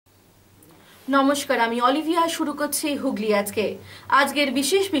নমস্কার, আমি অলিভিয়া। শুরু করছি হুগলি আজকে। আজকের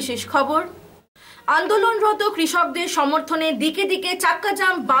বিশেষ খবর। আন্দোলনরত কৃষকদের সমর্থনে দিকে দিকে চাক্কা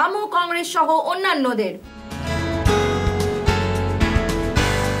জাম বাম ও কংগ্রেস সহ অন্যান্যদের।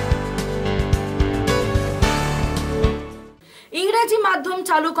 ইংরেজি মাধ্যম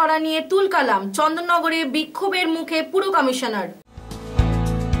চালু করা নিয়ে তুলকালাম, চন্দননগরে বিক্ষোভের মুখে পুর কমিশনার।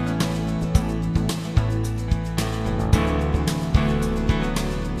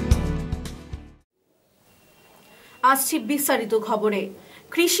 আসছি বিস্তারিত খবরে।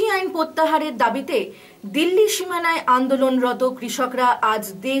 কৃষি আইন প্রত্যাহারের দাবিতে দিল্লি সীমানায় আন্দোলনরত কৃষকরা আজ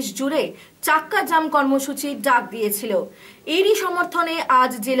দেশ জুড়ে চাক্কা জাম কর্মসূচির ডাক দিয়েছিল। এরই সমর্থনে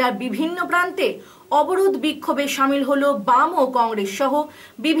আজ জেলার বিভিন্ন প্রান্তে অবরোধ বিক্ষোভে সামিল হলো বাম ও কংগ্রেস সহ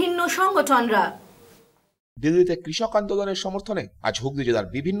বিভিন্ন সংগঠনরা। দিল্লিতে কৃষক আন্দোলনের সমর্থনে আজ হুগলি জেলার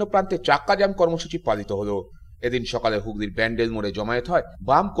বিভিন্ন প্রান্তে চাক্কা জাম কর্মসূচি পালিত হলো। এদিন সকালে হুগলির ব্যান্ডেল মোড়ে জমায়েত হয়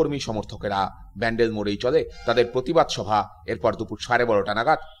বাম কর্মী সমর্থকেরা। ব্যান্ডেল মোড়েই চলে তাদের প্রতিবাদ সভা। এরপর দুপুর 12:30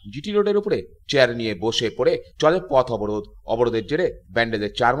 নাগাদ জিটি রোডের উপরে চেয়ার নিয়ে বসে পড়ে চলে পথ অবরোধ। অবরোধের জেরে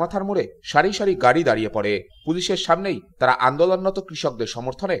ব্যান্ডেলের চারমাথার মোড়ে সারি সারি গাড়ি দাঁড়িয়ে পড়ে। পুলিশের সামনেই তারা আন্দোলনরত কৃষকদের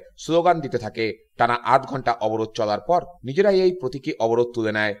সমর্থনে স্লোগান দিতে থাকে। টানা 8 ঘন্টা অবরোধ চলার পর নিজেরাই এই প্রতীকী অবরোধ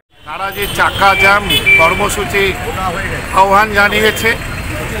তুলে নেয়। তারা যে চাক্কা জাম কর্মসূচি আহ্বান জানিয়েছে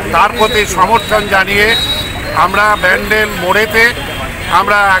তার প্রতি সমর্থন জানিয়ে আমরা ব্যান্ডেল মোড়েতে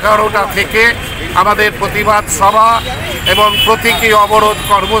আমরা 11টা থেকে আমাদের প্রতিবাদ সভা এবং প্রতীকী অবরোধ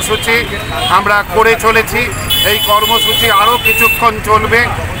কর্মসূচি আমরা করে চলেছি। এই কর্মসূচি আরও কিছুক্ষণ চলবে।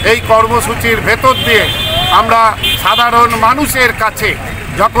 এই কর্মসূচির ভেতর দিয়ে আমরা সাধারণ মানুষের কাছে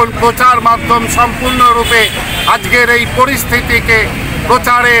যখন প্রচার মাধ্যম সম্পূর্ণরূপে আজকের এই পরিস্থিতিকে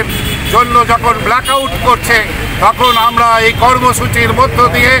প্রচারের জন্য যখন ব্ল্যাকআউট করছে, তখন আমরা এই কর্মসূচির মধ্য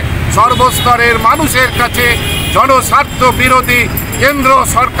দিয়ে সর্বস্তরের মানুষের কাছে জনস্বার্থ বিরোধী কেন্দ্র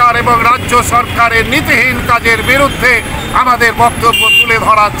সরকার এবং রাজ্য সরকারের নীতিহীন কাজের বিরুদ্ধে আমাদের বক্তব্য তুলে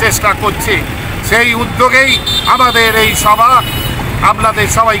ধরার চেষ্টা করছি। সেই উদ্যোগেই আমাদের এই সভা। আপনাদের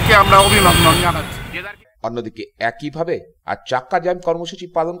সবাইকে আমরা অভিনন্দন জানাচ্ছি। অন্যদিকে একইভাবে আজ চাক্কা জ্যাম কর্মসূচি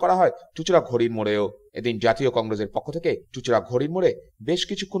পালন করা হয় চুচড়া ঘড়ির মোড়েও। এদিন জাতীয় কংগ্রেসের পক্ষ থেকে চুচড়া ঘড়ির মোড়ে বেশ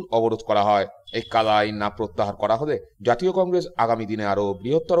কিছুক্ষণ অবরোধ করা হয়। এই কালা আইন না প্রত্যাহার করা হলে জাতীয় কংগ্রেস আগামী দিনে আরো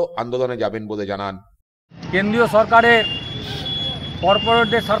বৃহত্তর আন্দোলনে যাবেন বলে জানান। কেন্দ্রীয় সরকারের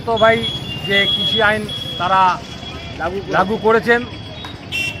কর্পোরেটদের স্বার্থবাহী যে কৃষি আইন তারা লাগু করেছেন,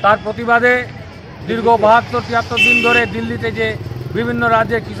 তার প্রতিবাদে দীর্ঘ 72-73 দিন ধরে দিল্লিতে যে বিভিন্ন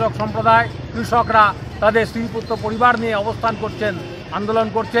রাজ্যের কৃষক সম্প্রদায় কৃষকরা তাদের স্ত্রীপুত্র পরিবার নিয়ে অবস্থান করছেন, আন্দোলন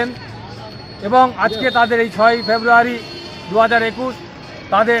করছেন এবং আজকে তাদের এই 6 ফেব্রুয়ারি 2021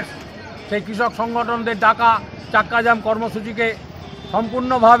 তাদের সেই কৃষক সংগঠনদের ডাকা চাক্কা জাম কর্মসূচিকে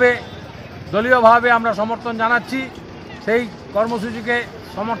সম্পূর্ণভাবে দলীয়ভাবে আমরা সমর্থন জানাচ্ছি। সেই কর্মসূচিকে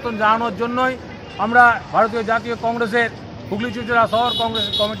সমর্থন জানানোর জন্যই আমরা ভারতীয় জাতীয় কংগ্রেসের হুগলি চুচড়া শহর কংগ্রেস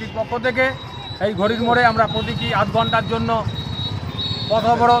কমিটির পক্ষ থেকে এই ঘড়ির মোড়ে আমরা প্রতীকী 8 ঘন্টার জন্য পথ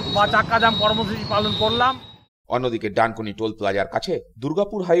অবরোধ বা চাক্কা জাম কর্মসূচি পালন করলাম। অন্যদিকে ডানকুনি টোল প্লাজার কাছে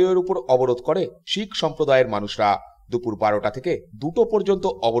দুর্গাপুর হাইওয়ের উপর অবরোধ করে শিখ সম্প্রদায়ের মানুষরা। দুপুর 12টা থেকে 2টো পর্যন্ত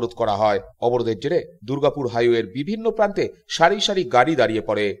অবরোধ করা হয়। অবরোধের জেরে দুর্গাপুর হাইওয়ের বিভিন্ন প্রান্তে সারি সারি গাড়ি দাঁড়িয়ে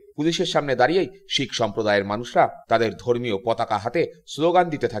পড়ে। পুলিশের সামনে দাঁড়িয়েই শিখ সম্প্রদায়ের মানুষরা তাদের ধর্মীয় পতাকা হাতে স্লোগান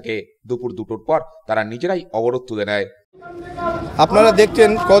দিতে থাকে। দুপুর 2টোর পর তারা নিজেরাই অবরোধ তুলে নেয়। আপনারা দেখছেন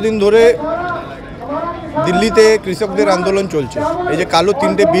কদিন ধরে দিল্লিতে কৃষকদের আন্দোলন চলছে। এই যে কালো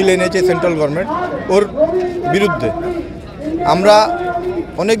 3টে বিল এনেছে সেন্ট্রাল গভর্নমেন্ট, ওর বিরুদ্ধে আমরা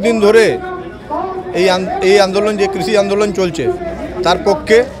অনেক দিন ধরে এই আন্দোলন যে কৃষি আন্দোলন চলছে তার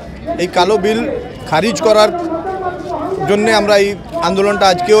পক্ষে এই কালো বিল খারিজ করার জন্য আমরা এই আন্দোলনটা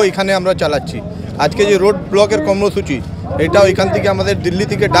আজকেও এখানে আমরা চালাচ্ছি। আজকে যে রোড ব্লকের কর্মসূচি এটাও এখান থেকে আমাদের দিল্লি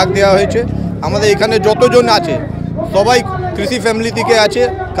থেকে ডাক দেওয়া হয়েছে। আমাদের এখানে যতজন আছে সবাই কৃষি ফ্যামিলি থেকে আছে,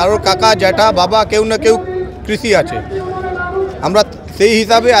 কারোর কাকা জ্যাঠা বাবা কেউ না কেউ কৃষি আছে। আমরা সেই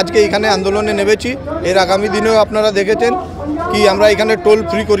হিসাবে আজকে এখানে আন্দোলনে নেমেছি। এর আগামী দিনেও আপনারা দেখেছেন কি আমরা এখানে টোল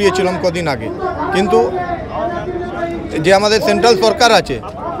ফ্রি করিয়েছিলাম কদিন আগে, কিন্তু যে আমাদের সেন্ট্রাল সরকার আছে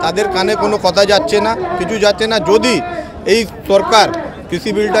তাদের কানে কোনো কথা যাচ্ছে না, কিছু যাচ্ছে না। যদি এই সরকার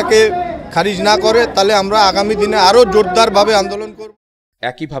কৃষি বিলটাকে খারিজ না করে তাহলে আমরা আগামী দিনে আরও জোরদারভাবে আন্দোলন করব।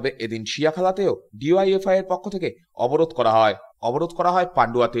 একইভাবে এদিন শিয়াখালাতেও ডিওয়াইএফআই এর পক্ষ থেকে অবরোধ করা হয়।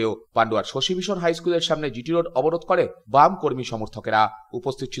 পান্ডুয়াতেও পান্ডুয়ার শশী ভূষণ হাই স্কুলের সামনে জিটি রোড অবরোধ করে বাম কর্মী সমর্থকেরা।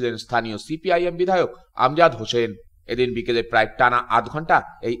 উপস্থিত ছিলেন স্থানীয় সিপিআইএম বিধায়ক আমজাদ হোসেন। এদিন বিকেলে প্রায় টানা 8 ঘন্টা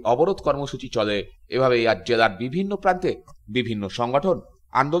এই অবরোধ কর্মসূচি চলে। এভাবেই আজ জেলার বিভিন্ন প্রান্তে বিভিন্ন সংগঠন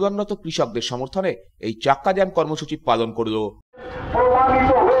আন্দোলনরত কৃষকদের সমর্থনে এই চাক্কা জ্যাম কর্মসূচি পালন করল।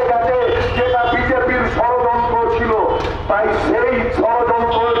 প্রমাণিত হয়ে গেছে যেটা বিজেপির ষড়যন্ত্র ছিল, তাই সেই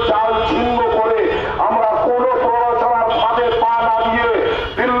ষড়যন্ত্র চাল ছিন্ন করে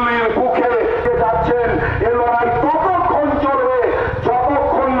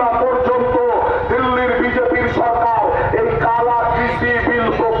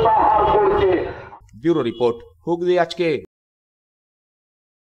ব্যুরো রিপোর্ট, হুগলি আজকে।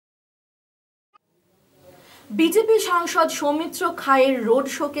 বিজেপি সাংসদ সৌমিত্র খায়ের রোড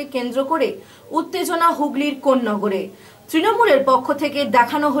শোকে কেন্দ্র করে উত্তেজনা হুগলির কোন্নগরে। তৃণমূলের পক্ষ থেকে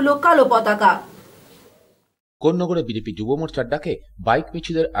দেখানো হলো কালো পতাকা। কোন্নগরে বিজেপি যুব মোর্চার ডাকে বাইক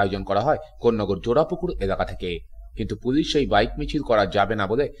মিছিলের আয়োজন করা হয় কোন্নগর জোড়াপুকুর এলাকা থেকে, কিন্তু পুলিশ সেই বাইক মিছিল করা যাবে না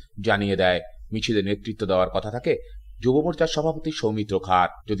বলে জানিয়ে দেয়। মিছিলে নেতৃত্ব দেওয়ার কথা থাকে যুব মোর্চার সভাপতি সৌমিত্র খাঁ।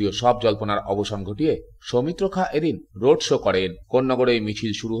 যদিও সব জল্পনার অবসান ঘটিয়ে সৌমিত্র খাঁ এদিন রোড শো করেন। কোন্নগরে এই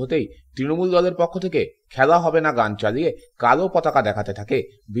মিছিল শুরু হতেই তৃণমূল দলের পক্ষ থেকে খেলা হবে না গান চালিয়ে কালো পতাকা দেখাতে থাকে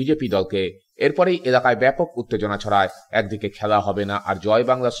বিজেপি দলকে। এরপরেই এলাকায় ব্যাপক উত্তেজনা ছড়ায়। একদিকে খেলা হবে না আর জয়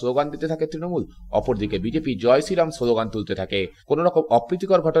বাংলা স্লোগান দিতে থাকে তৃণমূল, অপরদিকে বিজেপি জয় শ্রীরাম স্লোগান তুলতে থাকে। কোন রকম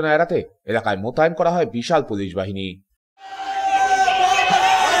অপ্রীতিকর ঘটনা এড়াতে এলাকায় মোতায়েন করা হয় বিশাল পুলিশ বাহিনী।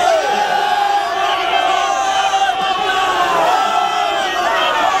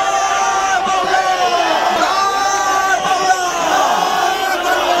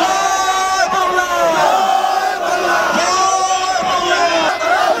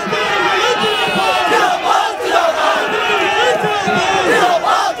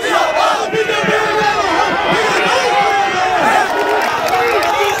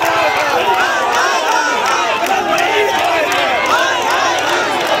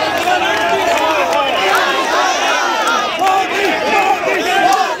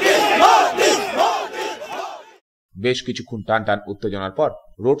 বেশ কিছুক্ষণ টান টান উত্তেজনার পর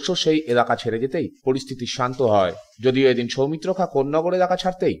রোড শো সেই এলাকা ছেড়ে যেতেই পরিস্থিতি শান্ত হয়। যদিও এদিন সৌমিত্র খাঁ কোন্নগর এলাকা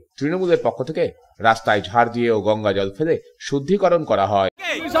ছাড়তেই তৃণমূলের পক্ষ থেকে রাস্তায় ঝাড় দিয়ে ও গঙ্গা জল ফেলে শুদ্ধিকরণ করা হয়।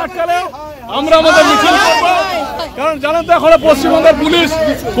 আমরা আমাদের মিছিল করব, কারণ জানেন তো এখন পশ্চিমবঙ্গের পুলিশ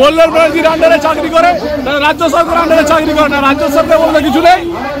কল্যাণ ব্যানার্জির আন্ডারে চাকরি করে, রাজ্য সরকারের আন্ডারে চাকরি করে না। রাজ্য সরকার বলতে কিছু নেই।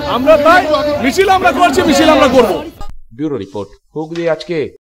 আমরা তাই মিছিল আমরা করছি, মিছিল আমরা করব। ব্যুরো রিপোর্ট, হুগলি আজকে।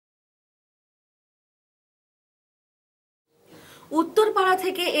 উত্তরপাড়া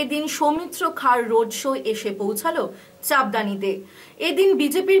থেকে এদিন সৌমিত্র খাঁর রোড শো এসে পৌঁছালো চাপদানিতে। এদিন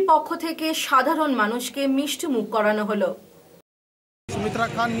বিজেপির পক্ষ থেকে সাধারণ মানুষকে মিষ্টি মুখ করানো হলো। সৌমিত্র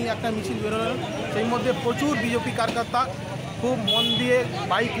খাঁ নিয়ে একটা মিছিল বেরোলো, সেই মধ্যে প্রচুর বিজেপি কার্যকর্তা খুব মন দিয়ে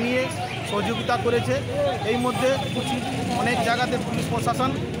বাইক নিয়ে সহযোগিতা করেছে। এই মধ্যে অনেক জায়গাতে পুলিশ প্রশাসন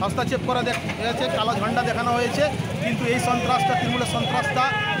হস্তক্ষেপ করা হয়েছে, কালো ঝান্ডা দেখানো হয়েছে, কিন্তু এই সন্ত্রাসটা, তৃণমূলের সন্ত্রাসটা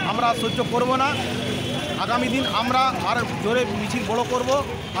আমরা সহ্য করব না। আগামী দিন আমরা আর জোরে মিছিল বড় করব,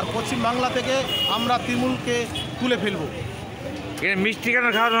 আর পশ্চিমবাংলা থেকে আমরা তৃণমূলকে তুলে ফেলব। মিষ্টি কেন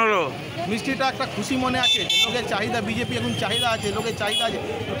খাওয়ানো হলো? মিষ্টিটা একটা খুশি মনে আছে, লোকের চাহিদা, বিজেপি এখন চাহিদা আছে, লোকের চাহিদা আছে।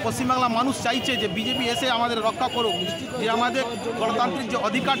 পশ্চিমবাংলা মানুষ চাইছে যে বিজেপি এসে আমাদের রক্ষা করুক, যে আমাদের গণতান্ত্রিক যে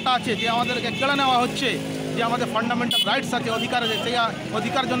অধিকারটা আছে, যে আমাদেরকে কেড়ে নেওয়া হচ্ছে, যে আমাদের ফান্ডামেন্টাল রাইটস আছে, অধিকার আছে, সেই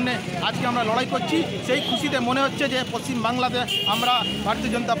অধিকার জন্য আজকে আমরা লড়াই করছি। সেই খুশিতে মনে হচ্ছে যে পশ্চিমবাংলাতে আমরা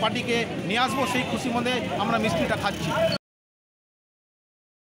ভারতীয় জনতা পার্টিকে নিয়ে আসবো, সেই খুশি মনে আমরা মিষ্টিটা খাচ্ছি।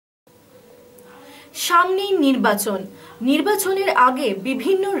 সামনেই নির্বাচনের আগে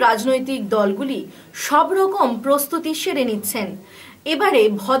বিভিন্ন রাজনৈতিক দলগুলি সব রকম প্রস্তুতি সেরে নিচ্ছেন। এবারে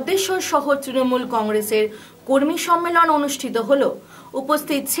ভদ্রেশ্বর শহর তৃণমূল কংগ্রেসের কর্মী সম্মেলন অনুষ্ঠিত হলো।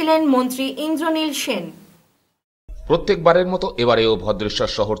 উপস্থিত ছিলেন মন্ত্রী ইন্দ্রনীল সেন। প্রত্যেকবারের মতো এবারেও ভদ্রেশ্বর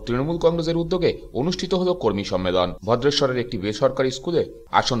শহর তৃণমূল কংগ্রেসের উদ্যোগে অনুষ্ঠিত হলো কর্মী সম্মেলন। ভদ্রেশ্বরের একটি বেসরকারি স্কুলে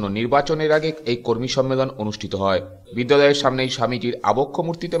আসন্ন নির্বাচনের আগে এই কর্মী সম্মেলন অনুষ্ঠিত হয়। বিদ্যালয়ের সামনেই স্বামীজির আবক্ষ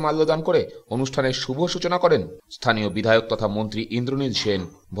মূর্তিতে মাল্যদান করে অনুষ্ঠানের শুভ সূচনা করেন স্থানীয় বিধায়ক তথা মন্ত্রী ইন্দ্রনীল সেন।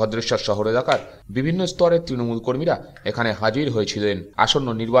 ভদ্রেশ্বর শহর এলাকার বিভিন্ন স্তরের তৃণমূল কর্মীরা এখানে হাজির হয়েছিলেন। আসন্ন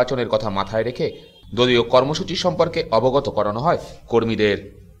নির্বাচনের কথা মাথায় রেখে দলীয় কর্মসূচি সম্পর্কে অবগত করানো হয় কর্মীদের।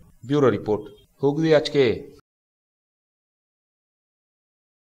 ব্যুরো রিপোর্ট, হুগলি আজকে।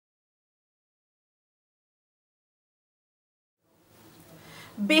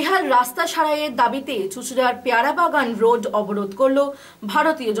 বেহাল রাস্তা সারাইয়ের দাবিতে চুঁচুড়ার পেয়ারাবাগান রোড অবরোধ করল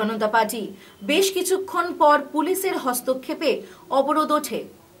ভারতীয় জনতা পার্টি। বেশ কিছুক্ষণ পর পুলিশের হস্তক্ষেপে অবরোধ ওঠে।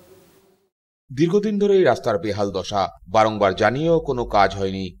 দীর্ঘদিন ধরে এই রাস্তার বেহাল দশা, বারংবার জানিয়েও কোনো কাজ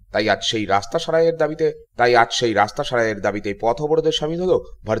হয়নি। তাই আজ সেই রাস্তা সারাইয়ের দাবিতে পথ অবরোধে সামিল হল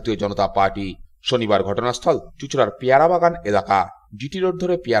ভারতীয় জনতা পার্টি। শনিবার ঘটনাস্থল চুঁচুড়ার পেয়ারাবাগান এলাকা। জিটি রোড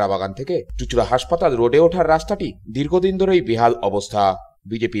ধরে পেয়ারাবাগান থেকে চুঁচুড়া হাসপাতাল রোডে ওঠার রাস্তাটি দীর্ঘদিন ধরেই বেহাল অবস্থা।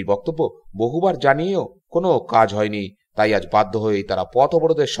 বিজেপির বক্তব্য, বহুবার জানিয়েও কোনো কাজ হয়নি, তাই আজ বাধ্য হয়েই তারা পথ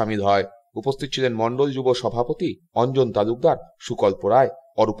অবরোধে সামিল হয়। উপস্থিত ছিলেন মন্ডল যুব সভাপতি অঞ্জন তালুকদার, সুকল্প রায়,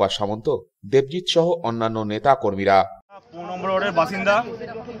 অরূপা সামন্ত, দেবজিৎ সহ অন্যান্য নেতা কর্মীরা। 4 নম্বর ওয়ার্ডের বাসিন্দা।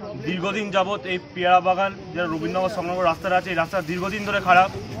 দীর্ঘদিন যাবৎ এই পেয়ারাবাগান যেটা রবীন্দ্রনগর সংলগ্ন রাস্তাটা আছে, এই রাস্তা দীর্ঘদিন ধরে খারাপ।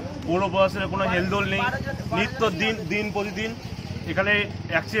 পৌর প্রশাসনের কোনো হেলদোল নেই। নিত্য দিন প্রতিদিন এখানে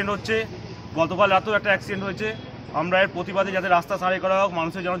অ্যাক্সিডেন্ট হচ্ছে। গতকাল রাতেও একটা অ্যাক্সিডেন্ট হয়েছে। আমরা এর প্রতিবাদে যাতে রাস্তা সারাই করা হোক,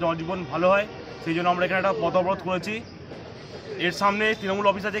 মানুষের যেন জনজীবন ভালো হয় সেই জন্য আমরা এখানে একটা পথ অবরোধ করেছি। এর সামনে তৃণমূল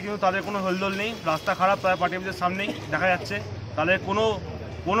অফিস আছে, কিন্তু তাদের কোনো হেলদোল নেই, রাস্তা খারাপ, তাদের পার্টি অফিসের সামনেই দেখা যাচ্ছে। তাদের কোনো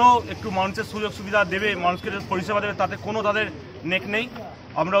একটু মানুষের সুযোগ সুবিধা দেবে, মানুষকে পরিষেবা দেবে, তাতে কোনো তাদের নেক নেই।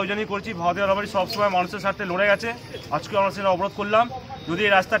 আমরা ওই জন্যই করছি, ভারতীয় জনতা পার্টি সবসময় মানুষের স্বার্থে লড়ে গেছে। আজকে আমরা সেটা অবরোধ করলাম। যদি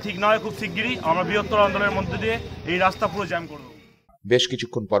এই রাস্তা ঠিক না হয়, খুব শিগগিরই আমরা বৃহত্তর আন্দোলনের মধ্যে দিয়ে এই রাস্তা পুরো জ্যাম করব। বেশ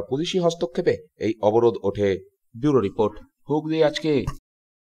কিছুক্ষণ পর পুলিশি হস্তক্ষেপে এই অবরোধ ওঠে। ব্যুরো রিপোর্ট, হুগলি আজকে।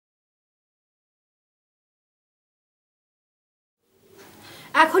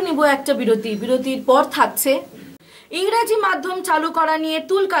 এখন নিব একটা বিরতি। বিরতির পর থাকছে ইংরেজি মাধ্যম চালু করা নিয়ে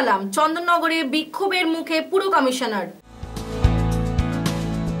তুলকালাম, চন্দননগরে বিক্ষোভের মুখে পুর কমিশনার।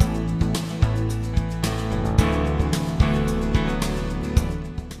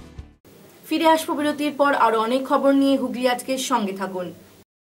 ফিরে আসবো বিরতির পর আরো অনেক খবর নিয়ে। হুগলি আজকে সঙ্গে থাকুন।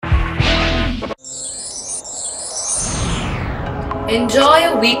 Enjoy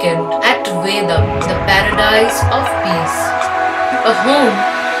a weekend at Vedam, the paradise of peace. A home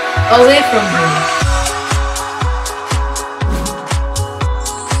away from home.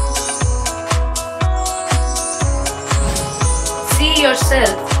 See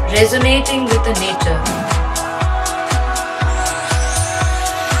yourself resonating with the nature.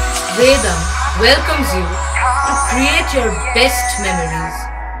 Vedam welcomes you to create your best memories.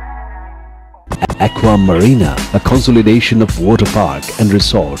 Aqua Marina, a consolidation of water park and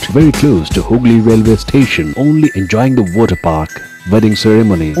resort very close to HOOGHLY railway station. Only enjoying the water park, wedding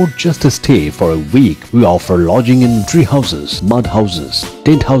ceremony or just a stay for a week. We offer lodging in tree houses, mud houses,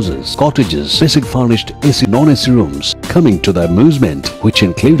 tent houses, cottages, basic furnished AC non-AC rooms. Coming to the amusement which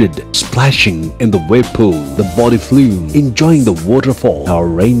included splashing in the wave pool, the body flume, enjoying the waterfall, our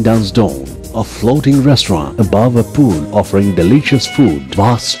rain dance dome, a floating restaurant above a pool offering delicious food.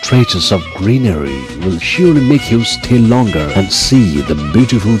 Vast stretches of greenery will surely make you stay longer and see the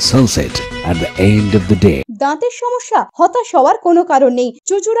beautiful sunset at the end of the day. দাঁতের সমস্যা, হতাশ হওয়ার কোনো কারণ নেই।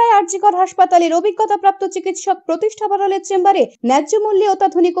 চুঁচুড়ায় AJKE হাসপাতালের অভিজ্ঞতাপ্রাপ্ত চিকিৎসক প্রতিষ্ঠা বড়ালের চেম্বারে ন্যায্য মূল্যে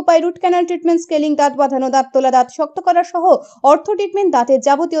অত্যাধুনিক উপায়ে রুট ক্যানাল ট্রিটমেন্ট, স্কেলিং, দাঁত বাঁধানো, দাঁত তোলা, দাঁত শক্ত করা সহ অর্থো ট্রিটমেন্ট, দাঁতের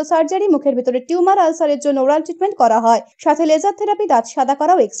যাবতীয় সার্জারি, মুখের ভিতরে টিউমার, আলসারের জন্য ওরাল ট্রিটমেন্ট করা হয়। সাথে লেজার থেরাপি, দাঁত সাদা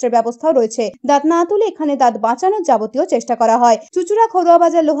করা ও এক্সরে ব্যবস্থাও রয়েছে। দাঁত না তুলে এখানে দাঁত বাঁচানোর যাবতীয় চেষ্টা করা হয়। চুঁচুড়া ঘরোয়া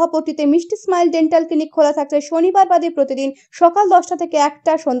বাজার লোহাপট্টিতে মিষ্টি স্মাইল ডেন্টাল ক্লিনিক খোলা থাকছে শনিবার বাদে প্রতিদিন সকাল 10টা থেকে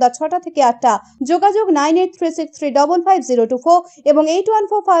 1টা, সন্ধ্যা 6টা থেকে 8টা। যোগাযোগ 9836355024 এবং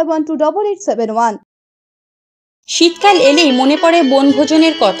 8145128871। শীতকাল এলেই মনে পড়ে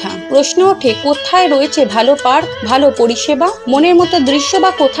বনভোজনের কথা। প্রশ্ন ওঠে, কোথায় রয়েছে ভালো পার্ক, ভালো পরিষেবা, মনের মতো দৃশ্য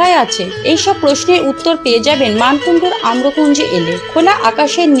বা কোথায় আছে? এইসব প্রশ্নের উত্তর পেয়ে যাবেন মানকুণ্ডুর আম্রকুঞ্জে এলে। খোলা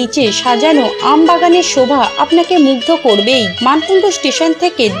আকাশের নিচে সাজানো আম বাগানের শোভা আপনাকে মুগ্ধ করবেই। মানকুণ্ডু স্টেশন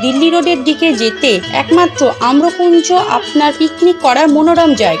থেকে দিল্লি রোডের দিকে যেতে একমাত্র আম্রকুঞ্জ আপনার পিকনিক করার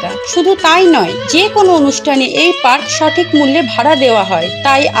মনোরম জায়গা। শুধু তাই নয়, যে কোনো অনুষ্ঠানে এই পার্ক সঠিক মূল্যে ভাড়া দেওয়া হয়।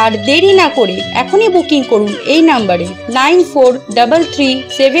 তাই আর দেরি না করে এখনই বুকিং করুন এই নাম্বারে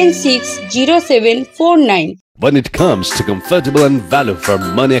 9433760749। When it comes to comfortable and value for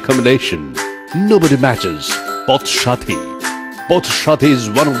money accommodation, nobody matches Pothshati. Pothshati is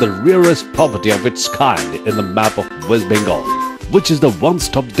one of the rarest property of its kind in the map of West Bengal, which is the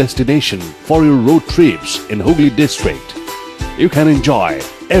one-stop destination for your road trips in Hooghly district. You can enjoy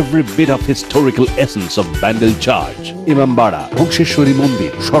every bit of historical essence of Bandel Church, Imambara, Bhongsheshwari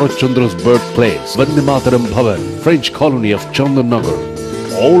Mandir, Sharat Chandra's birthplace, Vande Mataram Bhavan, French colony of Chandanagar.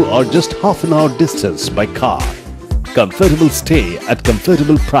 All are just half an hour distance by car. Comfortable stay at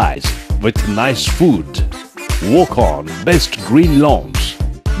comfortable price with nice food. Walk on best green lawns,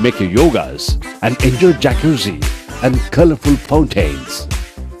 make your yogas and enjoy jacuzzi and colorful fountains.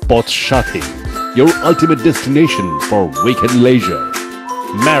 Pothshati, your ultimate destination for weekend leisure.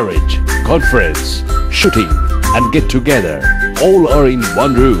 Marriage, conference, shooting and get together all are in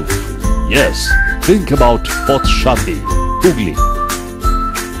one roof. Yes, think about Pothshati, Hooghly.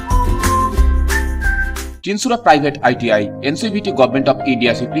 Chinsurah private ITI NCVT government of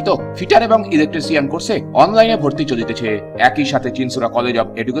India স্বীকৃত fitter এবং electrician কোর্সে অনলাইনে ভর্তি চলিতেছে। একই সাথে Chinsurah college of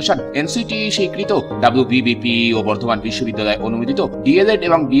education NCTE স্বীকৃত WBBP ও বর্ধমান বিশ্ববিদ্যালয় অনুমোদিত DLED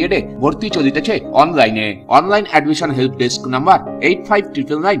এবং BEd এ ভর্তি চলিতেছে অনলাইনে। Online admission help desk number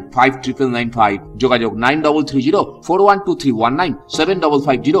 8599959995। যোগাযোগ 9304123197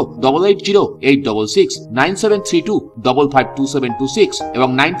 7550880866 9732552726 এবং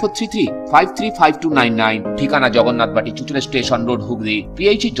 9433535299। ঠিকানা জগন্নাথ বাটি, Chuchura station road, Hooghly,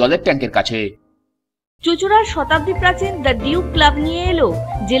 PH জলের ট্যাঙ্কের কাছে। চুঁচুড়ার শতাব্দী প্রাচীন দ্য ডিউক ক্লাব নিয়ে এলো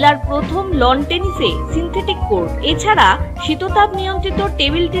জেলার প্রথম লন টেনিসে সিনথেটিক কোর্ট, এছাড়া শীততাপ নিয়ন্ত্রিত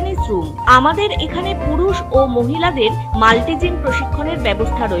টেবিল টেনিস রুম। আমাদের এখানে পুরুষ ও মহিলাদের মাল্টিজিম প্রশিক্ষণের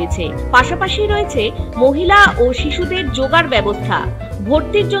ব্যবস্থা রয়েছে, পাশাপাশি রয়েছে মহিলা ও শিশুদের যোগার ব্যবস্থা।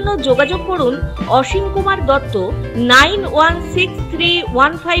 ভর্তির জন্য যোগাযোগ করুন Asim Kumar Dutta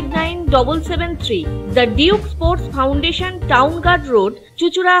 9163159773, the Duke sports foundation, town guard road,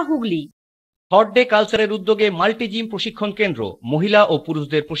 Chuchura, Hooghly. Third day কালচারের উদ্যোগে মাল্টি জিম প্রশিক্ষণ কেন্দ্র, মহিলা ও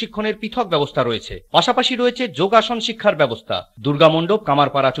পুরুষদের প্রশিক্ষণের পৃথক ব্যবস্থা রয়েছে, পাশাপাশি রয়েছে যোগাসন শিক্ষার ব্যবস্থা। দুর্গা মণ্ডপ,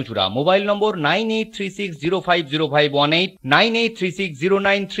 কামারপাড়া, চুঁচুড়া। মোবাইল নম্বর 9836050518,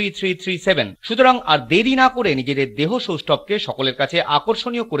 9836093337। সুতরাং আর দেরি না করে নিজেদের দেহ সৌষ্ঠবকে সকলের কাছে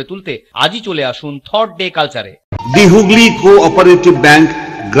আকর্ষণীয় করে তুলতে আজই চলে আসুন থার্ড ডে কালচারে। দি হুগলি কোঅপারেটিভ ব্যাংক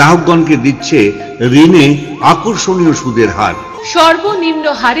গ্রাহকগণকে দিচ্ছে ঋণে আকর্ষণীয় সুদের হার। সর্বনিম্ন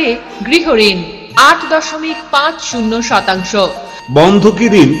হারে গৃহ ঋণ 8.50%। বন্ধকি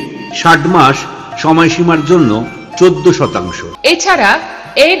ঋণ 60 মাস সময়সীমার জন্য 14%। এছাড়া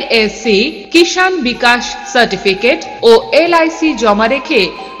এনএসসি, কিষাণ বিকাশ সার্টিফিকেট ও এলআইসি জমা রেখে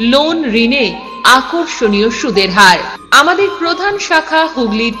লোন ঋণে আকর্ষণীয় সুদের হার। আমাদের প্রধান শাখা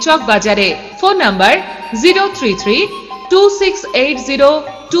হুগলির চক বাজারে। ফোন নাম্বার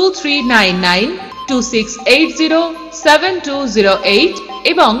 033-2680-2399, 2680-7208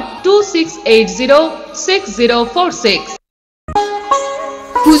 এবং 2680-6046।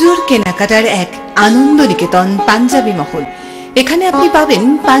 পুজোর কেনাকাটার এক আনন্দ নিকেতন পাঞ্জাবি মহল। এখানে আপনি পাবেন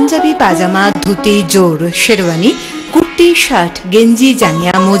পাঞ্জাবি, পাজামা, ধুতি, জোর, শেরওয়ানি, কুর্তি, শার্ট, গেঞ্জি,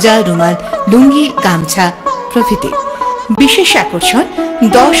 জাঙ্গিয়া, মোজা, রুমাল, লুঙ্গি, গামছা প্রভৃতি। বিশেষ আকর্ষণ,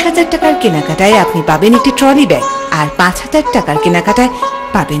 10,000 টাকার কেনাকাটায় আপনি পাবেন একটি ট্রলি ব্যাগ, আর 5,000 টাকার কেনাকাটায়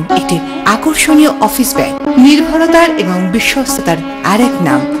পাবেন একটি আকর্ষণীয় অফিস ব্যাগ। নির্ভরতার এবং বিশ্বস্ততার আরেক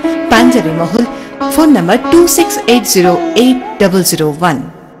নাম পাঞ্জাবি মহল। Phone number 26808001।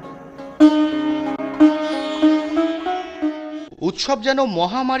 উৎসব যেন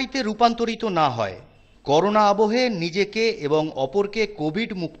মহামারীতে রূপান্তরিত না হয়। করোনা আবহে নিজেকে এবং অপরকে কোভিড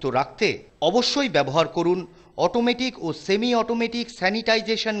মুক্ত রাখতে অবশ্যই ব্যবহার করুন অটোমেটিক ও সেমি অটোমেটিক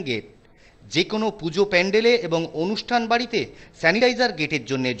স্যানিটাইজেশন গেট। যে কোনো পুজো প্যান্ডেলে এবং অনুষ্ঠান বাড়িতে স্যানিটাইজার গেটের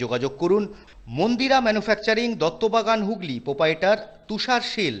জন্য যোগাযোগ করুন মন্দিরা ম্যানুফ্যাকচারিং, দত্তবাগান, হুগলি। প্রোপাইটার তুষার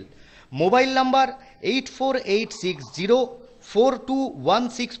শীল। Mobile number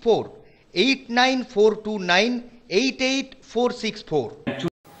 8486042164, 8942988464।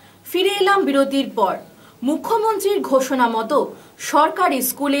 ফিরে এলাম বিরতির পর। মুখ্যমন্ত্রীর ঘোষণা মতো সরকারি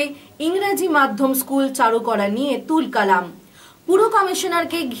স্কুলে ইংরেজি মাধ্যম স্কুল চালু করা নিয়ে তুলকালাম। পুর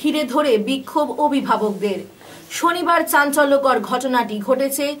কমিশনারকে ঘিরে ধরে বিক্ষোভ অভিভাবকদের। শনিবার চাঞ্চল্যকর ঘটনাটি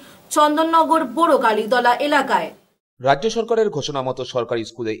ঘটেছে চন্দননগর বড় কালীতলা এলাকায়। রাজ্য সরকারের ঘোষণা মতো সরকারি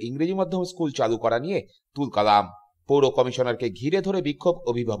স্কুলে ইংরেজি মাধ্যম স্কুল চালু করা নিয়ে তুলকালাম। পৌর কমিশনারকে ঘিরে ধরে বিক্ষোভ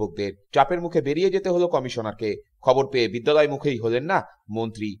অভিভাবকদের। চাপের মুখে বেরিয়ে যেতে হলো কমিশনারকে। খবর পেয়ে বিদ্যালয় মুখেই হলেন না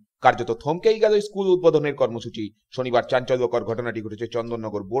মন্ত্রী। কার্যত থমকেই গেল স্কুল উদ্বোধনের কর্মসূচি। শনিবার চাঞ্চল্যকর ঘটনাটি ঘটেছে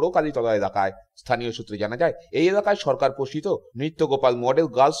চন্দননগর বড় কালীতলা এলাকায়। স্থানীয় সূত্রে জানা যায়, এই এলাকায় সরকার পোষিত নৃত্যগোপাল মডেল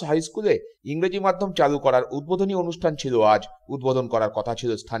গার্লস হাই স্কুলে ইংরেজি মাধ্যম চালু করার উদ্বোধনী অনুষ্ঠান ছিল আজ। উদ্বোধন করার কথা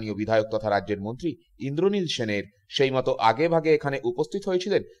ছিল স্থানীয় বিধায়ক তথা রাজ্যের মন্ত্রী ইন্দ্রনীল সেনের। সেই মতো আগে ভাগে এখানে উপস্থিত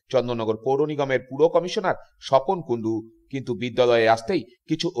হয়েছিলেন চন্দননগর পৌর নিগমের পুর কমিশনার স্বপন কুণ্ডু। কিন্তু বিদ্যালয়ে আসতেই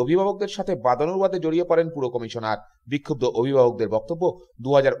কিছু অভিভাবকদের সাথে বাদানুবাদে জড়িয়ে পড়েন পুর কমিশনার। বিক্ষুব্ধ অভিভাবকদের বক্তব্য,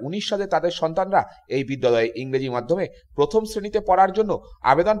 2019 সালে তাদের সন্তানরা এই বিদ্যালয়ে ইংরেজি মাধ্যমে প্রথম শ্রেণীতে পড়ার জন্য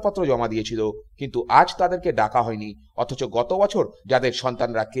আবেদনপত্র জমা দিয়েছিল, কিন্তু আজ তাদেরকে ডাকা হয়নি। অথচ গত বছর যাদের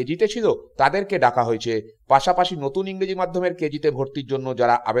সন্তানরা কেজিতে ছিল তাদেরকে ডাকা হয়েছে। পাশাপাশি নতুন ইংরেজি মাধ্যমের কেজিতে ভর্তির জন্য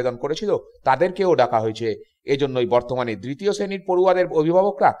যারা আবেদন করেছিল তাদেরকেও ডাকা হয়েছে। এজন্যই বর্তমানে দ্বিতীয় শ্রেণীর পড়ুয়াদের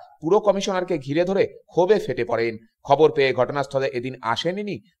অভিভাবকরা পুর কমিশনারকে ঘিরে ধরে ক্ষোভে ফেটে পড়েন। খবর পেয়ে ঘটনাস্থলে এদিন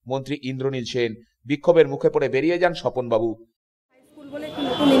আসেননি মন্ত্রী ইন্দ্রনীল সেন। বিক্ষোভের মুখে পড়ে বেরিয়ে যান স্বপনবাবু। স্কুল বলে একটি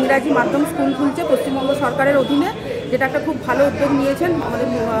নতুন ইংরাজি মাধ্যম স্কুল খুলছে পশ্চিমবঙ্গ সরকারের অধীনে, যেটা একটা খুব ভালো উদ্যোগ নিয়েছেন আমাদের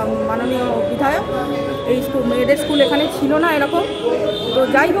মাননীয় বিধায়ক। এই স্কুল, মেয়েদের স্কুল এখানে ছিল না এরকম। তো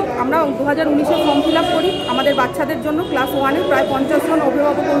যাই হোক, আমরা 2019-এ ফর্ম ফিল আপ করি আমাদের বাচ্চাদের জন্য। ক্লাস 1-এ প্রায় 50 জন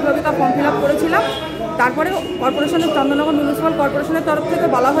অভিভাবিকা ফর্ম ফিল আপ করেছিলাম। তারপরে কর্পোরেশনের, চন্দননগর মিউনিসিপ্যাল কর্পোরেশনের তরফ থেকে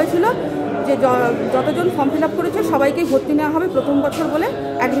বলা হয়েছিল যে যতজন ফর্ম ফিল আপ করেছে সবাইকেই ভর্তি নেওয়া হবে প্রথম বছর বলে,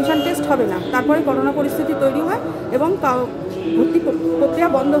 অ্যাডমিশন টেস্ট হবে না। তারপরে করোনা পরিস্থিতি তৈরি হয় এবং ভর্তি প্রক্রিয়া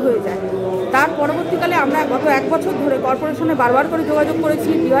বন্ধ হয়ে যায়। তার পরবর্তীকালে আমরা গত 1 বছর ধরে কর্পোরেশনে বারবার করে যোগাযোগ করেছি,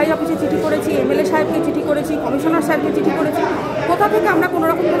 ডিআই অফিসে চিঠি করেছি, এমএলএ সাহেবকে চিঠি করেছি, কমিশনার সাহেবকে চিঠি করেছি। কোথা থেকে আমরা কোনো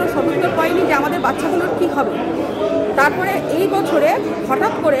রকম কোনো সদুত্তর পাইনি যে আমাদের বাচ্চাগুলোর কী হবে। তারপরে এই বছরে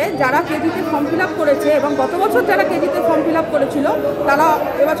হঠাৎ করে যারা কেজিতে ফর্ম ফিল আপ করেছে এবং গত বছর যারা কেজিতে ফর্ম ফিল আপ করেছিল তারা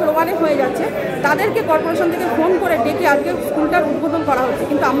এবছর ওয়ানে হয়ে যাচ্ছে, তাদেরকে কর্পোরেশন থেকে ফোন করে ডেকে আজকে স্কুলটার উদ্বোধন করা হচ্ছে।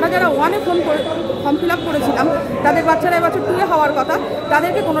 কিন্তু আমরা যারা ওয়ানে ফর্ম ফিল আপ করেছিলাম তাদের বাচ্চারা এবছর 2-এ হওয়ার কথা,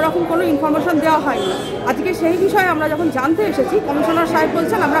 তাদেরকে কোনো রকম কোনো ইনফরমেশন দেওয়া হয়নি। আজকে সেই বিষয়ে আমরা যখন জানতে এসেছি, কমিশনার সাহেব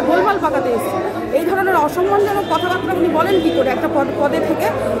বলছেন আমরা গোলমাল পাকাতে এসেছি। এই ধরনের অসম্মানজনক কথাবার্তা উনি বলেন কী করে? একটা পদে থেকে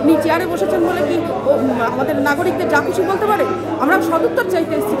উনি চেয়ারে বসেছেন বলে কি আমাদের নাগরিকদের যা খুশি বলতে পারে? আমরা সদুত্তর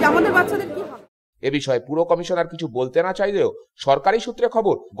চাইতে এসেছি যে আমাদের বাচ্চাদের কি হবে। এ বিষয়ে পুরো কমিশনার কিছু বলতে না চাইলেও সরকারি সূত্রে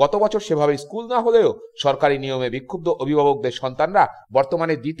খবর, গত বছর সেভাবে স্কুল না হলেও সরকারি নিয়মে বিক্ষুব্ধ অভিভাবকদের সন্তানরা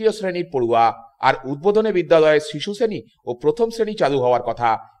বর্তমানে 2য় শ্রেণীর পড়ুয়া, আর উদ্বোধনে বিদ্যালয়ের শিশু শ্রেণী ও 1ম শ্রেণী চালু হওয়ার কথা।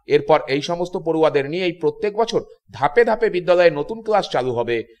 এরপর এই সমস্ত পড়ুয়াদের নিয়েই প্রত্যেক বছর ধাপে ধাপে বিদ্যালয়ে নতুন ক্লাস চালু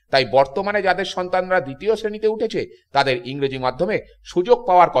হবে। তাই বর্তমানে যাদের সন্তানরা 2য় শ্রেণীতে উঠেছে তাদের ইংরেজি মাধ্যমে সুযোগ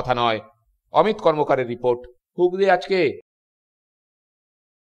পাওয়ার কথা নয়। অমিত কর্মকারের রিপোর্ট, হুগলি আজকে।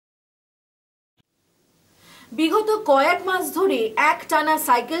 বিগত কয়েক মাস ধরে একটানা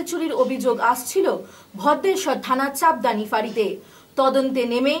সাইকেল চুরির অভিযোগ আসছিল ভদ্রেশ্বর থানার চাপদানি ফাঁড়িতে। তদন্তে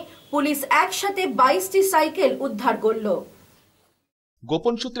নেমে পুলিশ একসাথে 22টি সাইকেল উদ্ধার করল।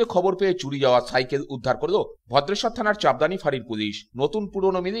 গোপন সূত্রে খবর পেয়ে চুরি যাওয়া সাইকেল উদ্ধার করল ভদ্রেশ্বর থানার চাপদানি ফাঁড়ির পুলিশ। নতুন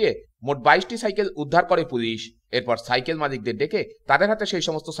পুরনো মিলিয়ে মোট 22টি সাইকেল উদ্ধার করে পুলিশ। এরপর সাইকেল মালিকদের ডেকে তাদের হাতে সেই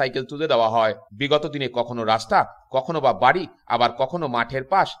সমস্ত সাইকেল তুলে দেওয়া হয়। বিগত দিনে কখনো রাস্তা, কখনো বা বাড়ি, আবার কখনো মাঠের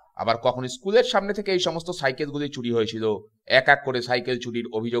পাশ, আবার কখনো স্কুলের সামনে থেকে এই সমস্ত সাইকেলগুলি চুরি হয়েছিল। এক এক করে সাইকেল চুরির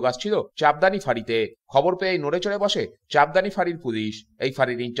অভিযোগ আসছিল চাপদানি ফাঁড়িতে। খবর পেয়ে নড়ে চড়ে বসে চাপদানি ফাঁড়ির পুলিশ। এই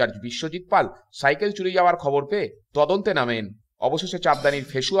ফাঁড়ির ইনচার্জ বিশ্বজিৎ পাল সাইকেল চুরি যাওয়ার খবর পেয়ে তদন্তে নামেন। অবশেষে চাপদানির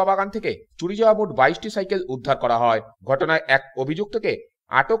ফেসুয়া বাগান থেকে চুরি যাওয়া মোট 22টি সাইকেল উদ্ধার করা হয়। ঘটনায় এক অভিযুক্তকে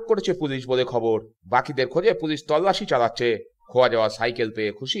আটক করেছে পুলিশ বলে খবর। বাকিদের খোঁজে পুলিশ তল্লাশি চালাচ্ছে। খোয়া যাওয়া সাইকেল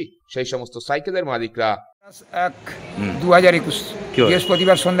পেয়ে খুশি সেই সমস্ত সাইকেলের মালিকরা। 1/2021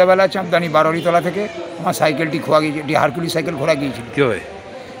 বৃহস্পতিবার সন্ধ্যাবেলা চাপদানি বারোরিতলা থেকে আমার সাইকেলটি খোয়া গিয়েছে। এটি হারকুলি সাইকেল খোয়া গিয়েছিল।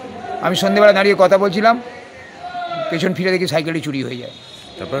 আমি সন্ধ্যাবেলা দাঁড়িয়ে কথা বলছিলাম, পেছন ফিরে দেখি সাইকেলটি চুরি হয়ে যায়।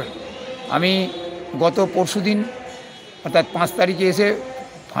 তারপর আমি গত পরশুদিন অর্থাৎ 5 তারিখে এসে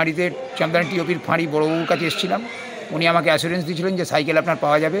ফাঁড়িতে চাপদানি টিওপির ফাঁড়ি বড়বাবুর কাছে এসেছিলাম। উনি আমাকে অ্যাসুরেন্স দিয়েছিলেন যে সাইকেল আপনার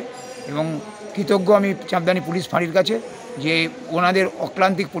পাওয়া যাবে, এবং কৃতজ্ঞ আমি চাপদানি পুলিশ ফাঁড়ির কাছে যে ওনাদের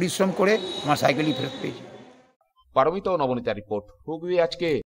অক্লান্তিক পরিশ্রম করে আমার সাইকেলই ফেরত পেয়েছি। পারমিতা ও নবনীতা রিপোর্ট, হুগলি আজকে।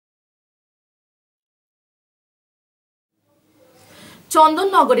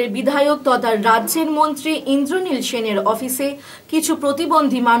 চন্দননগরের বিধায়ক তথা রাজ্যের মন্ত্রী ইন্দ্রনীল সেনের অফিসে কিছু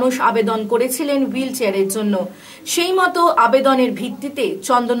প্রতিবন্ধী মানুষ আবেদন করেছিলেন হুইল চেয়ারের জন্য। সেই মতো আবেদনের ভিত্তিতে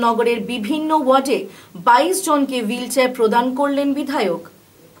চন্দননগরের বিভিন্ন ওয়ার্ডে 22 জনকে হুইল চেয়ার প্রদান করলেন বিধায়ক।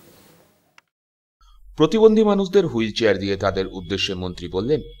 প্রতিবন্ধী মানুষদের হুইল চেয়ার দিয়ে তাদের উদ্দেশ্যে মন্ত্রী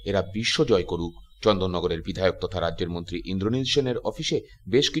বললেন এরা বিশ্ব জয় করুক। চন্দননগরের বিধায়ক তথা রাজ্যের মন্ত্রী ইন্দ্রনীল সেনের অফিসে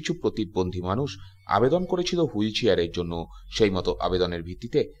বেশ কিছু প্রতিবন্ধী মানুষ আবেদন করেছিল হুইল চেয়ারের জন্য। সেই মতো আবেদনের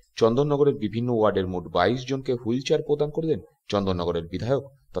ভিত্তিতে চন্দননগরের বিভিন্ন ওয়ার্ডের মোট 22 জনকে হুইল চেয়ার প্রদান করলেন চন্দননগরের বিধায়ক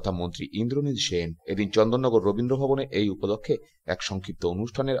তথা মন্ত্রী ইন্দ্রনীল সেন। এদিন চন্দননগর রবীন্দ্র ভবনে এই উপলক্ষে এক সংক্ষিপ্ত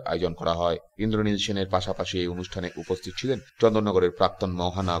অনুষ্ঠানের আয়োজন করা হয়। ইন্দ্রনীল সেনের পাশাপাশি এই অনুষ্ঠানে উপস্থিত ছিলেন চন্দননগরের প্রাক্তন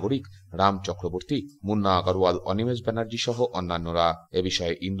মহানাগরিক রাম চক্রবর্তী, মুন্না আগরওয়াল, অনিমেষ ব্যানার্জি সহ অন্যান্যরা। এ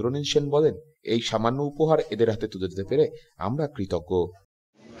বিষয়ে ইন্দ্রনীল সেন বলেন, এই সামান্য উপহার এদের হাতে তুলে দিতে পেরে আমরা কৃতজ্ঞ।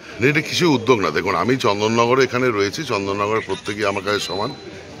 এটা কিছু উদ্যোগ না, দেখুন আমি চন্দননগরে এখানে রয়েছি, চন্দননগরের প্রত্যেকেই আমার কাছে সমান।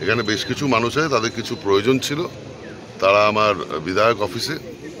 এখানে বেশ কিছু মানুষ আছে, তাদের কিছু প্রয়োজন ছিল, তারা আমার বিধায়ক অফিসে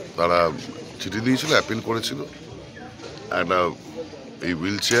তারা চিঠি দিয়েছিল, অ্যাপিল করেছিল একটা এই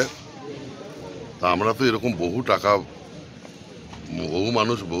হুইল চেয়ার। তা আমরা তো এরকম বহু টাকা, বহু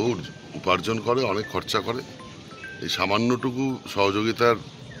মানুষ বহু উপার্জন করে, অনেক খরচা করে, এই সামান্যটুকু সহযোগিতার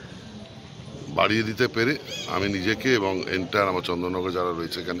বাড়িয়ে দিতে পেরে আমি নিজেকে এবং এন্টার আমার চন্দননগর যারা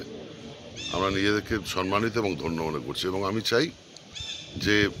রয়েছে এখানে আমরা নিজেদেরকে সম্মানিত এবং ধন্য মনে করছি। এবং আমি চাই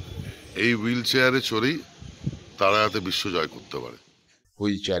যে এই হুইল চেয়ারে চড়েই তারা যাতে বিশ্ব জয় করতে পারে।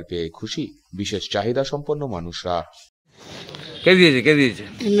 হুইল চেয়ার পেয়ে খুশি বিশেষ চাহিদা সম্পন্ন মানুষরা। কে দিয়েছে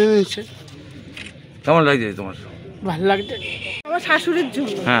কেমন লাগছে তোমার? ভালো লাগছে আমার শাশুড়ির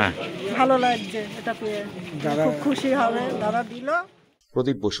জন্য। হ্যাঁ ভালো লাগছে, এটা পেয়ে খুব খুশি হবে। দাদা দিল।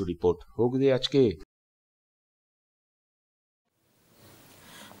 প্রদীপ বসু রিপোর্ট, হুগলি আজকে।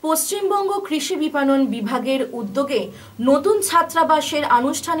 পশ্চিমবঙ্গ কৃষি বিপণন বিভাগের উদ্যোগে নতুন ছাত্রাবাসের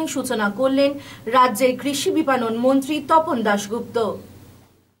আনুষ্ঠানিক সূচনা করলেন রাজ্যের কৃষি বিপণন মন্ত্রী তপন দাশগুপ্ত।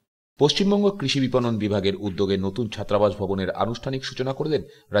 পশ্চিমবঙ্গ কৃষি বিপণন বিভাগের উদ্যোগে নতুন ছাত্রাবাস ভবনের আনুষ্ঠানিক সূচনা করলেন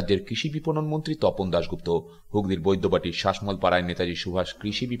রাজ্যের কৃষি বিপণন মন্ত্রী তপন দাশগুপ্ত। হুগলির বৈদ্যবাটির শাসমল পাড়ায় নেতাজি সুভাষ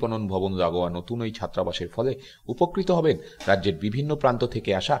কৃষি বিপণন ভবন লাগোয়া নতুন ওই ছাত্রাবাসের ফলে উপকৃত হবেন রাজ্যের বিভিন্ন প্রান্ত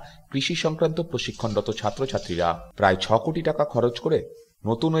থেকে আসা কৃষি সংক্রান্ত প্রশিক্ষণরত ছাত্রছাত্রীরা। প্রায় 6 কোটি টাকা খরচ করে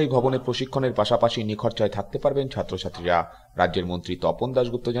নতুন ওই ভবনে প্রশিক্ষণের পাশাপাশি নিখরচায় থাকতে পারবেন ছাত্রছাত্রীরা। রাজ্যের মন্ত্রী তপন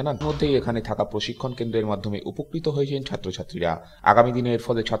দাশগুপ্ত জানান, মধ্যেই এখানে থাকা প্রশিক্ষণ কেন্দ্রের মাধ্যমে উপকৃত হয়েছেন ছাত্রছাত্রীরা। আগামী দিনে এর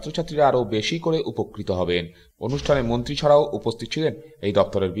ফলে ছাত্রছাত্রীরা আরও বেশি করে উপকৃত হবেন। অনুষ্ঠানে মন্ত্রী ছাড়াও উপস্থিত ছিলেন এই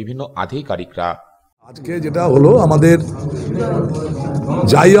দপ্তরের বিভিন্ন আধিকারিকরা। আজকে যেটা হলো, আমাদের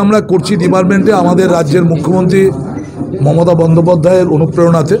যাই আমরা করছি ডিপার্টমেন্টে, আমাদের রাজ্যের মুখ্যমন্ত্রী মমতা বন্দ্যোপাধ্যায়ের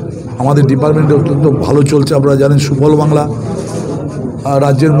অনুপ্রেরণাতে আমাদের ডিপার্টমেন্টে অত্যন্ত ভালো চলছে। আপনারা জানেন সুফল বাংলা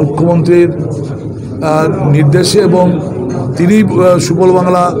রাজ্যের মুখ্যমন্ত্রীর নির্দেশে এবং তিনি সুফল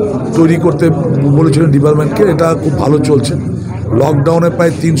বাংলা তৈরি করতে বলেছিলেন ডিপার্টমেন্টকে। এটা খুব ভালো চলছে। লকডাউনে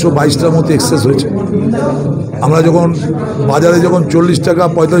প্রায় 322টার মতো এক্সেস হয়েছে। আমরা যখন বাজারে 40 টাকা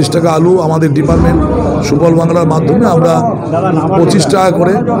 45 টাকা আলু, আমাদের ডিপার্টমেন্ট সুফল বাংলার মাধ্যমে আমরা 25 টাকা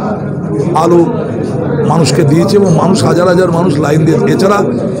করে আলু মানুষকে দিয়েছি এবং মানুষ হাজার হাজার মানুষ লাইন দিয়েছে। এছাড়া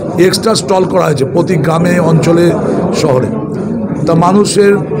এক্সট্রা স্টল করা হয়েছে প্রতি গ্রামে, অঞ্চলে, শহরে। তা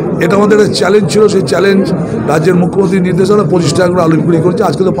মানুষের এটা আমাদের একটা চ্যালেঞ্জ ছিল, সেই চ্যালেঞ্জ রাজ্যের মুখ্যমন্ত্রীর নির্দেশনা 25 টাকা করে আলু বিক্রি করেছে।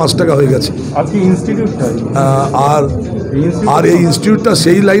 আজকে তো 5 টাকা হয়ে গেছে। আর এই ইনস্টিটিউটটা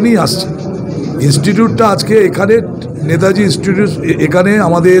সেই লাইনেই আসছে। ইনস্টিটিউটটা আজকে এখানে নেতাজি ইনস্টিটিউট, এখানে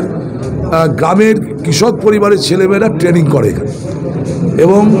আমাদের গ্রামের কৃষক পরিবারের ছেলেমেয়েরা ট্রেনিং করে এখানে।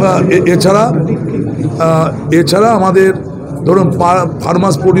 এবং এছাড়া আমাদের ধরুন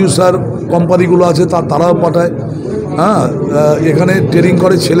ফার্মার্স প্রডিউসার কোম্পানিগুলো আছে তারাও পাঠায়। এখানে ট্রেনিং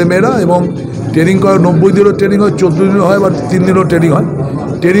করে ছেলেমেয়েরা, এবং ট্রেনিং করে 90 দিনও ট্রেনিং হয়, 14 দিনও হয়, বা 3 দিনও ট্রেনিং হয়।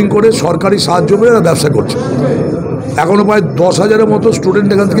 ট্রেনিং করে সরকারি সাহায্য পেয়ে এরা ব্যবসা করছে। এখনও প্রায় 10,000-এর মতো স্টুডেন্ট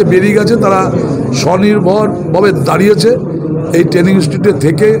এখান থেকে বেরিয়ে গেছে। তারা স্বনির্ভরভাবে দাঁড়িয়েছে এই ট্রেনিং ইনস্টিটিউটে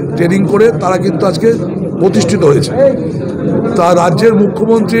থেকে। ট্রেনিং করে তারা কিন্তু আজকে প্রতিষ্ঠিত হয়েছে। তা রাজ্যের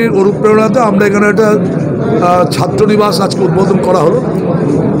মুখ্যমন্ত্রীর অনুপ্রেরণাতে আমরা এখানে একটা ছাত্রনিবাস আজকে উদ্বোধন করা হলো।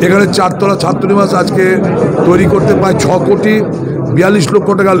 এখানে 4 তলা ছাত্রনিবাস আজকে তৈরি করতে প্রায় 6 কোটি 42 লক্ষ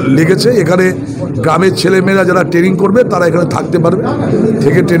টাকা লেগেছে। এখানে গ্রামের ছেলেমেয়েরা যারা ট্রেনিং করবে তারা এখানে থাকতে পারবে,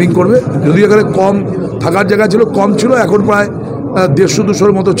 থেকে ট্রেনিং করবে। যদি এখানে কম থাকার জায়গা ছিল, কম ছিল, এখন প্রায়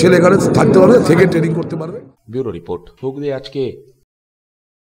 150-200-এর মতো ছেলে এখানে থাকতে পারবে, থেকে ট্রেনিং করতে পারবে। ব্যুরো রিপোর্ট, হুগলি আজকে।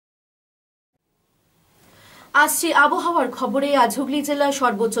 আসছে আবহাওয়ার খবরে। আজ হুগলি জেলার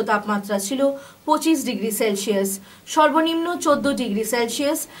সর্বোচ্চ তাপমাত্রা ছিল 25 ডিগ্রি সেলসিয়াস, সর্বনিম্ন 14 ডিগ্রি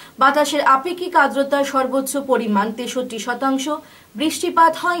সেলসিয়াস। বাতাসের আপেক্ষিক আর্দ্রতার সর্বোচ্চ পরিমাণ 63%।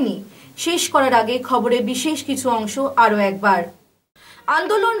 বৃষ্টিপাত হয়নি। শেষ করার আগে খবরে বিশেষ কিছু অংশ আরও একবার।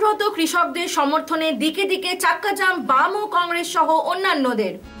 আন্দোলনরত কৃষকদের সমর্থনে দিকে দিকে চাক্কা জাম বাম ও কংগ্রেস সহ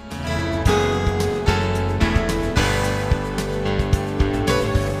অন্যান্যদের।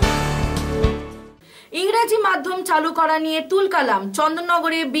 ইংরেজি মাধ্যম চালু করা নিয়ে তুলকালাম,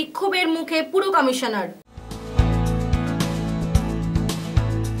 চন্দননগরে বিক্ষোভের মুখে পুর কমিশনার।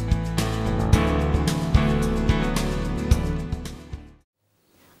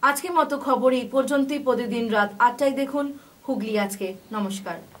 আজকের মতো খবর এই পর্যন্তই। প্রতিদিন রাত 8টায় দেখুন হুগলি আজকে।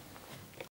 নমস্কার।